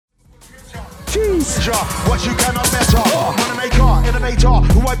Jeez. What you cannot measure. Wanna make art, innovator.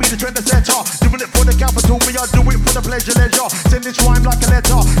 Who I be the trend setter. Doing it for the capital, me I do it for the pleasure, leisure. Send this rhyme like a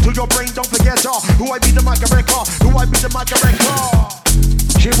letter to your brain, don't forget her. Who I be the mic wrecker. Who I be the mic wrecker.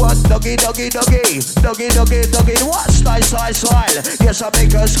 She wants doggy, doggy, doggy, doggy, doggy, doggy. What style, style, style? Yes, I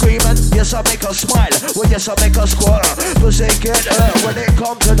make her scream and yes, I make her smile. Well, yes, I make her squirm. Pussy get hurt when it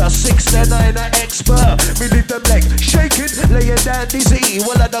comes to the 69 expert. Me leave them leg shaking, laying down dizzy.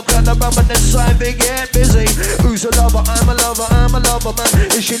 Well, I don't got the rubber, this time they get busy. Who's a lover? I'm a lover, I'm a lover, man.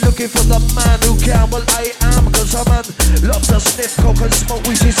 Is she looking for the man who can? Well, I am, cause I'm man. Love to sniff coke and smoke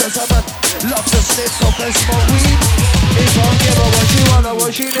weed, she says I'm man. Love to sniff coke and smoke weed. If I give her what she wanna,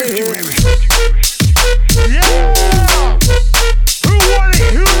 what she need. Yeah! Who want it?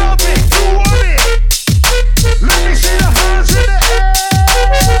 Who love it? Who want it? Let me see the hands in the air!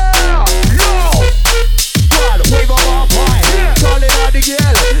 Yo! God, wave up our pie. Yeah. Call it out the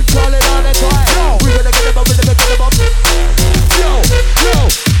girl, call it out the time. Yo. We gonna get them up, get them up. Yo,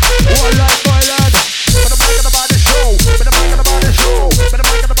 yo. One like Boylan. But I'm not gonna buy the show. But I'm not gonna buy the show. But I'm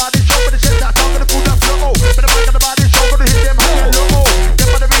not gonna buy the show. But it's just that I'm gonna pull that flow. But I'm not gonna buy the show. Gonna hit them high and low. Them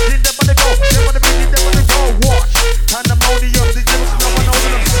on the reason, them on the go. Them on the reason, them on the go. Watch. Pandemonium. These lyrics, no one knows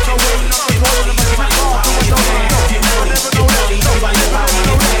them. No way, nothing more than them. I never know that.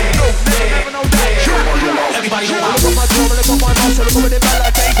 No, never know that. Everybody know I'm on my drum, look on my master, look at it back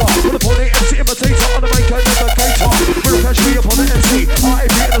like Baker. Pull upon the MC imitator, on the mic and never cater. We'll catch me upon the MC,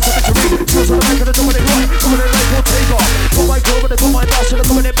 R.I.P. in the cemetery. Skills on the mic and the dominant right, coming in like Ortega. Got my drum and got my master, look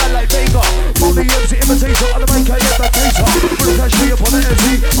at it back like Baker. Pull the MC imitator, on the mic and never cater. We'll catch me upon the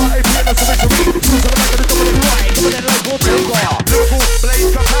MC, R.I.P. in the cemetery. Skills on the mic and the dominant right, coming in like Ortega. Liverpool, Blaze,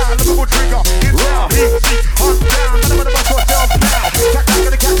 Kappa, Liverpool trigger. It's down, heat, hunt down. None of the bus yourself now. Cat,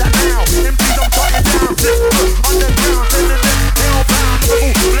 gonna catch that now. MCs, I'm shutting down. Underground, sending them hellbound.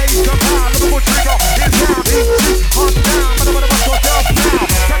 Liverpool, Blaze, Kappa, Liverpool trigger. It's down, heat, hunt down. None of the bus yourself now.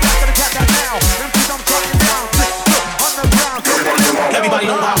 Cat, gonna catch that now. MCs, I'm shutting down. Underground, everybody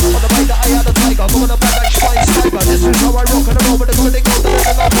know how. On the mic that I had a tiger, going to bad like Spine Sniper. This is how I rock and roll, but the good thing goes to the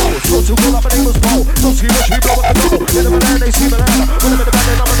end of the bowl. So to call up and English bowl. Don't see what we blow at the door. In the man, they see me now. When I'm in the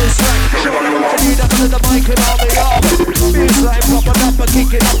band, I'm on the slack. I need that in the mic and all the arm. Baseline propping up and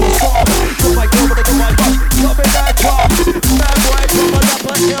kicking up a storm. Got my girl, but I got my bus. Coming that job. Bad boy, coming up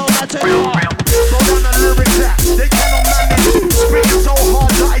and kill that tail. so on the lyrics that they cannot manage. Spitting so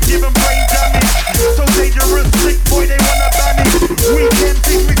hard that I give them brain damage. So dangerous, sick boy, they wanna ban it. Weekend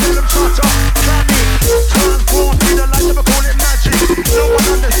things, we tell them shut up, can it. Transform to the light, never call it magic. No one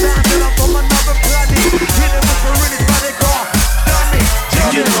understands that I'm from another planet. Hit them with a really bad car. Damn it,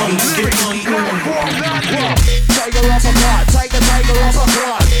 tell them, lyrics, transform that one. Tiger off a card, tiger off a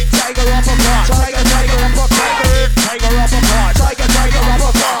card. Tiger off a card, tiger off a card. Tiger off a card, tiger off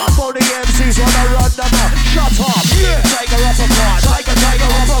a card. For the MCs wanna run them out, shut up. Yeah. Tiger off a card, tiger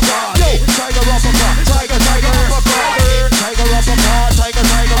off a card. Yo, tiger off a card, tiger off a card. Tiger off a card, tiger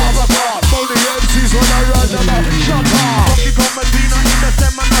off a card. For the MCs wanna run them out, shut up. Rocky come Medina in the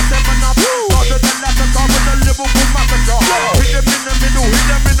seminar. Larger than Latin with the Liverpool massacre. Hit them in the middle, hit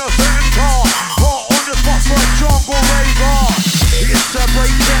them in a certain car. Hot on the spot for a jungle raver. It's a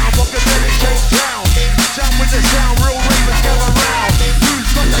breakdown, Rockabilly shake down. Sound with the sound, real ravers get around. Who's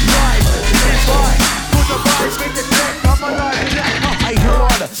got the drive? It's right. Put the vibes, make the check, I'm alive, jack. I hear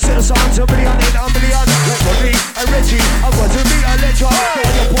on, citizens, a million, a million. Like me and Reggie, I'm going to be a legend. Get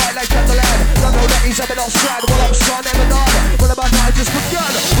your boy like Catalan. Don't know that he's a bit outside. Well, I'm son, never done. Well, about now, I just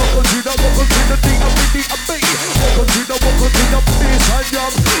begun. Welcome to the D-A-B-D-A-B. Welcome to the bass and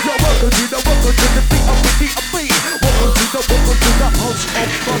young. Yo, welcome to the D-A-B-D-A-B. Welcome to the house of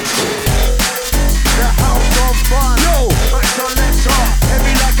fun. The house of fun. Yo, my selector,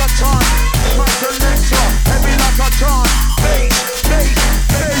 heavy like a ton. My selector, heavy like a ton. Bass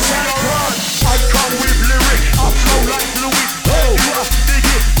and a run. I come with lyric, I flow like Louis. You are dig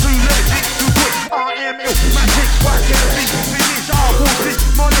it, too legit, too quick. I am Illmatika, whack and beat. Finish our horses,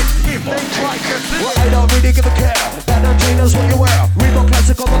 money if they try to slip. Well, I don't really give a care. That don't change us what you wear. Reebok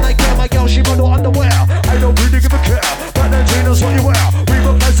classic on the Nike, my girl, she run no underwear. I don't really give a care. That don't change us what you wear.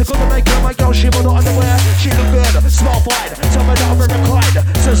 Reebok classic on the Nike, my girl, she run no underwear. She look good, small fine, tell me that I'm very kind.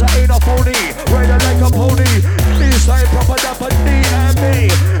 Says I ain't a phony, riding like a pony. B-side proper dapper, D and me.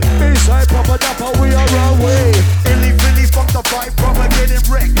 B-side proper dapper, we are our way. Illy Philly, fuck the fight, proper getting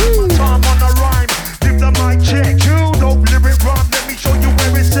wrecked. My time on the rhyme, give the mic check. You dope lyric rhyme, let me show you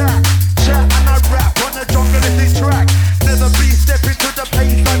where it's at. Chat and I rap on the jungle track. Never be stepping to the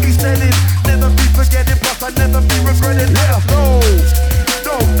pace I be selling. Never be forgetting, plus I never be regretting.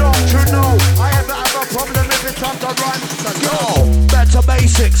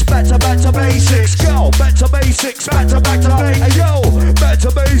 basics, back to basics. Go, back to basics, back to basics. Hey yo, back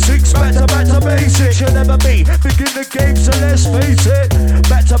to basics, back to basics. You'll never be begin the game, so let's face it.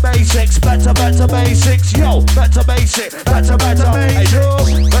 Back to basics, back to basics. Yo, back to basics, back to basics. Hey yo,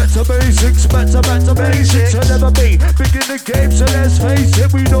 back to basics, back to basics. You'll never be begin the game, so let's face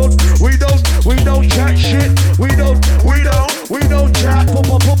it. We don't chat shit. We don't chat.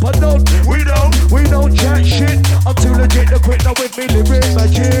 We don't chat shit. I'm too legit to quit now with me lyrics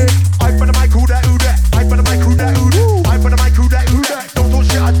magic. I for the mic, who that, who that? I for the mic, who that, who that? I for the mic, who that, who that? Don't talk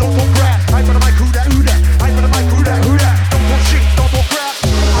shit, I don't talk crap. I for the mic, who that, who that? I for the mic, who that, who that? Don't talk shit, don't talk crap.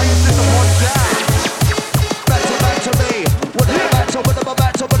 I insist upon that. Back to me. What am I back to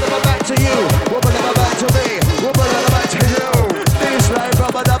you? What am I back to me? What am I back to you? Beats like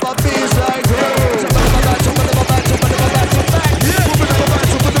rubber, double beats like glue. So what am I back to? What am I back to? What am I back to back? Yeah. What am I back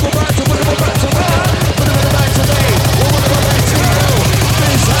to? What am I back to? What am I back to back? What am I back to me? What am I back to you?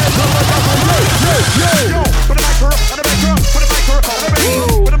 Beats like rubber, double yo. Put the mic on the back, put the mic on the back,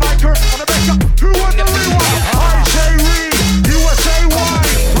 put the mic on the back. Who won the rewind? I say re, USA wide.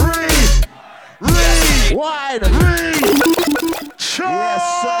 Yes,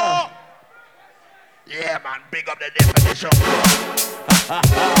 sir. Yeah, man, big up the definition.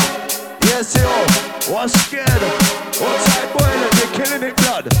 Yes, yo. What's scared? What's that Boylan? You're killing it,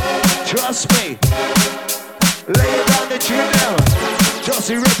 blood. Trust me. Lay it down the tune now.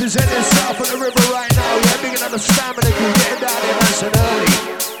 Jossie representing south of the river right now. Yeah, big enough the stamina. You getting down here nice and early.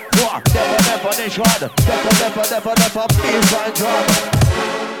 What? Never, this one. Never, baseline drum.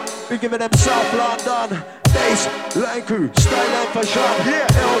 We giving them South London, bass, line crew, style and fashion. Yeah,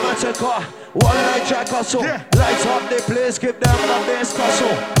 Illmatika, one line Jack Hustle. Yeah. Lights up the place, give them the bass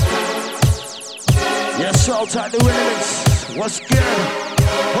hustle. Yes, so tight the Williams. What's good?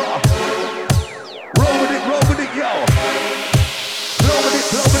 Roll with it, yo. Roll with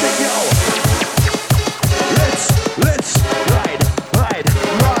it, yo. Let's ride.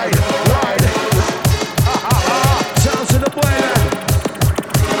 Sounds to the Boylan.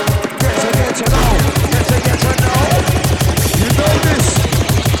 Get to know. You know this.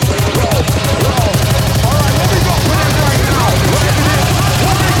 Roll. Alright, what we got? Put it right now. What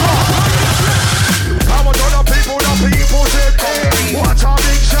we got? Come on, the people said, hey, what a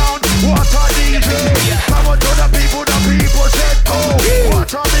big sound, what a DJ. Come on, the people said, oh,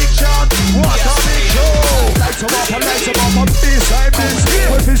 what a big sound, what a big show. Lights them up, beside this.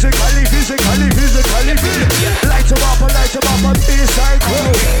 We're physically fit. Lights them up, beside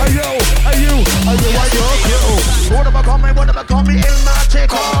crew. Are you crew? Who never call me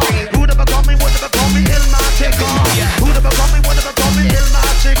Illmatika? Who never call me Illmatika? Who never call me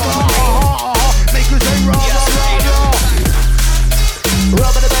Illmatika? Make you say raw.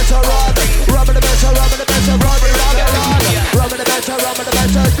 Rubbing the better rod. Rubbing the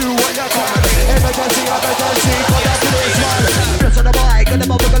better, do what you can. Emergency, call that to this one. Press on the mic, get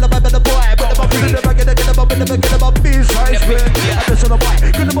them up in the boy. Put them up in the back, get them up, B-side spin. Press on the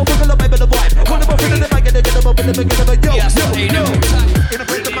mic, get them up in the boy. Put them up in the back, get them up in the back, yo. In the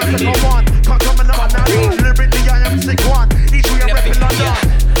place the master come on, can't come and not now. Lyrically I am sick one, each way I'm repping London.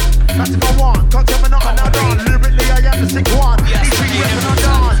 That's if I want, can't come and not now. Lyrically I am the sick one, each way repping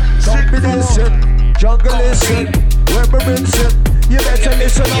London. Combination, jungle listen, when we're rinsing. You better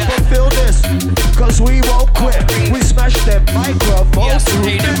listen up and feel this, cause we won't quit. We smash them microphones. Who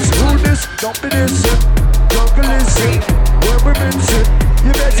this? Don't be listen. Jungle listen, when we're rinsing.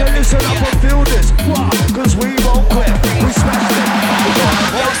 You better listen up and feel this, cause we won't quit. We smash them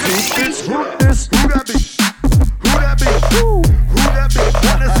microphones. Who this? Who that be? Who that be?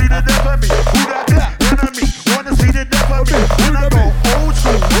 Wanna see the death of me? Who that be? Enemy. Wanna see the death of me? When I go old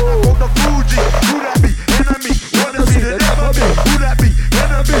school, when I go to Fuji. Who that be? Enemy. Wanna see the death of me? Who that be?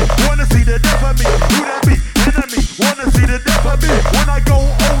 Enemy. Wanna see the death of me? Who that be? Enemy. Wanna see the death of me? When I go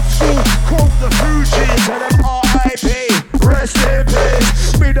old school, quote the Fuji. Tell them R.I.P. Rest in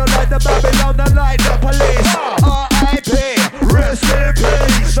peace. We don't like the Babylon, don't like the police. R.I.P. Rest in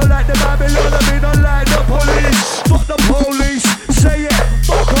peace. Don't like the Babylon, we don't like the police. Fuck the police, say it.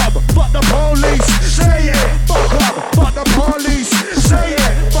 Fuck up, fuck the police, say it. Fuck up, fuck the police, say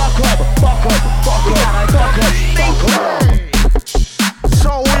it. Fuck up.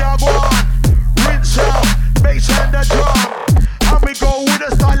 So we are going, rinse out, bass and the drum. And we go with a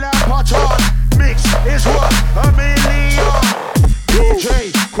style and pattern. Mix is worth $1 million.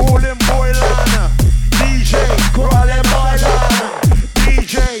 DJ, call him Boylan. DJ, call him Boylan.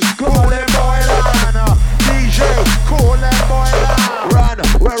 DJ, call him Boylan. DJ, call him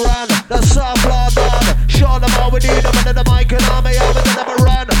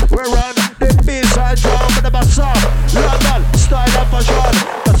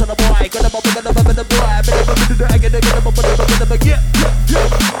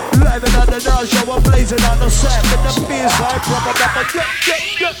freestyle show, I'm blazing on the set. With the B-side, proper rapper,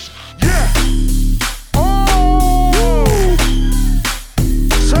 yeah. Oh!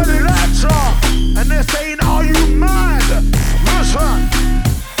 Selector! And they're saying, are you mad? Listen!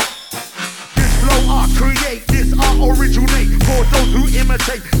 This flow I create, this I originate. For those who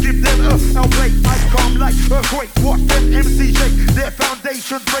imitate, give them a play. I come like earthquake, watch them MC shake. Their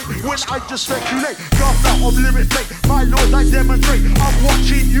foundations break when I just speculate. Cast out of lyrics take, my lord I demonstrate. I'm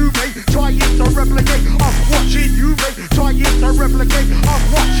watching you mate, trying to replicate. I'm watching you mate, trying to replicate. I'm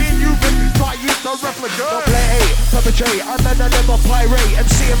watching you mate, trying to replicate. Don't play A, perpetrate, I'm an never pirate.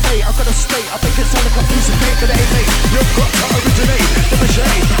 MCMA, I'm gonna stay, I make it sound like a piece of cake that ain't made. You've got to originate, never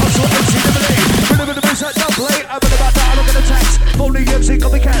shade. I'm so MC lemonade. Rhythm in the bass, don't play. I'm in about that, I don't get a tax. Phony MC,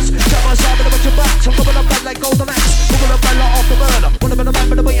 copycats. Chat my side, but I'm at your back. I'm coming up back like golden axe. Moving up back like off the burner. When I'm in the back,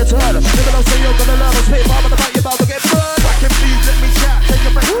 but I'm your turn. Never know, so you're gonna learn. I'm spitting bomb in the back, you're about to get burned. Back and please let me chat, take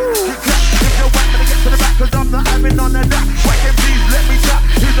a break. Kick clap, if you're whack, better get to the back, cause I'm not having none of that. Back and please let me chat,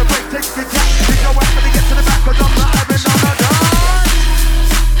 here's a break, take a clap. If you're whack, better get to the back, cause I'm not having none of that.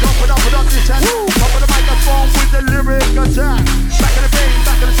 Jump it up and this hand. Top of the microphone with the lyric attack. Back in the vein,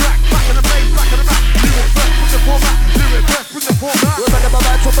 back in the track, back in the bass, back in the back. Lyric first, bring the format, lyric first, bring the format. We're ready for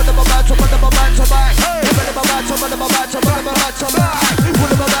back, so ready for back, so ready for back, so back. We're ready for back, so ready for back, so ready for back, so back. We're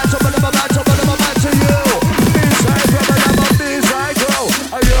ready for back, so ready for back, so ready for back to you. B-side, brother, I'm a B-side girl.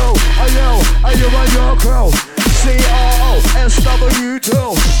 Are you crow? C-O-O-S-W-2.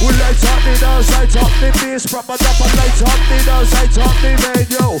 We light up the nose, light up the beast, proper up and light up the nose, light up the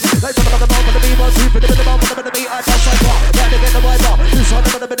radio. Light up the bomb, the B-1, 2, for the bomb, for the B, I pass my car. Right to get the wiper. This one,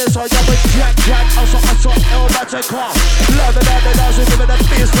 the minute, so yeah, with Jack, I saw, Illmatika. Love it, and the nose, we give it a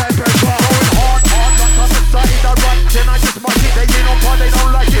B-side pressure. Going hard, like I'm inside the run. Then I just mark it, they ain't on par, they don't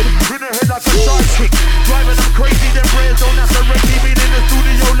like it. In the head like a sidekick. Driving them crazy, them prayers don't have to rate me. Been in the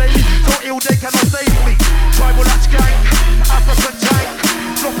studio lately, so ill they cannot save me. Tribal that skank, African tank.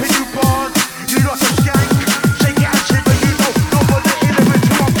 Dropping you bars, you lot a skank. Shake it and shiver, you know, nobody in the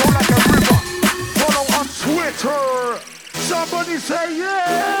ritual, I'm flow like a river. Follow on Twitter. Somebody say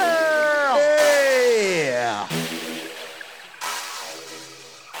yeah! Yeah!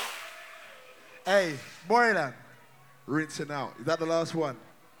 Hey, Boylan, rinsing out. Is that the last one?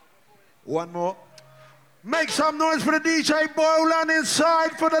 One more. Make some noise for the DJ Boylan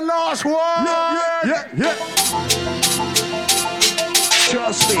inside for the last one. Yeah.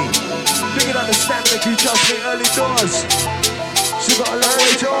 Trust me. You can understand that you trust me early doors. She got a long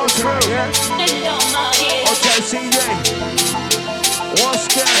way to go through, yeah? Okay, CJ. What's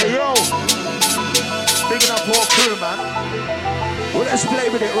good? Hey, yo. Bigging up all crew, man. Well, let's play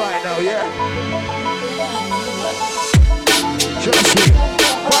with it right now, yeah? Trust me.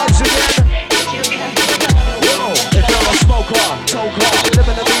 Once again. Whoa, if you're a smoker, toker,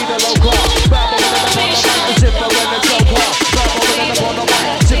 living the beat, a local. Babble in the corner, zipper in the choker. Babble in the corner,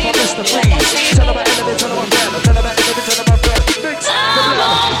 zipper Mr. Freeze. Tell them about enemy, tell them about friend. Tell them about enemy, tell them about friend. Mix the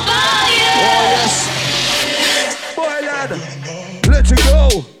blood. Oh, yes. Boylan, let it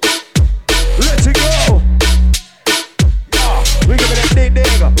go. Let it go. We give it a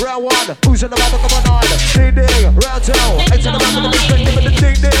ding-ding. Round one, who's in the mouth of the on? Ding-ding. Round two, into the mouth of the big give it a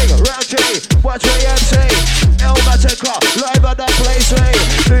ding-ding. Round three, watch AMC. Illmatika, live at that place, hey.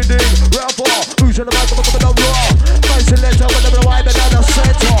 Ding-ding. Round four, who's in the mouth of the raw? My selector, whenever the wipe and the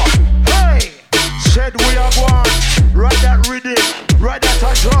center. Hey, said we are one. Right that rhythm, right that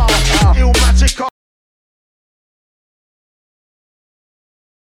I draw.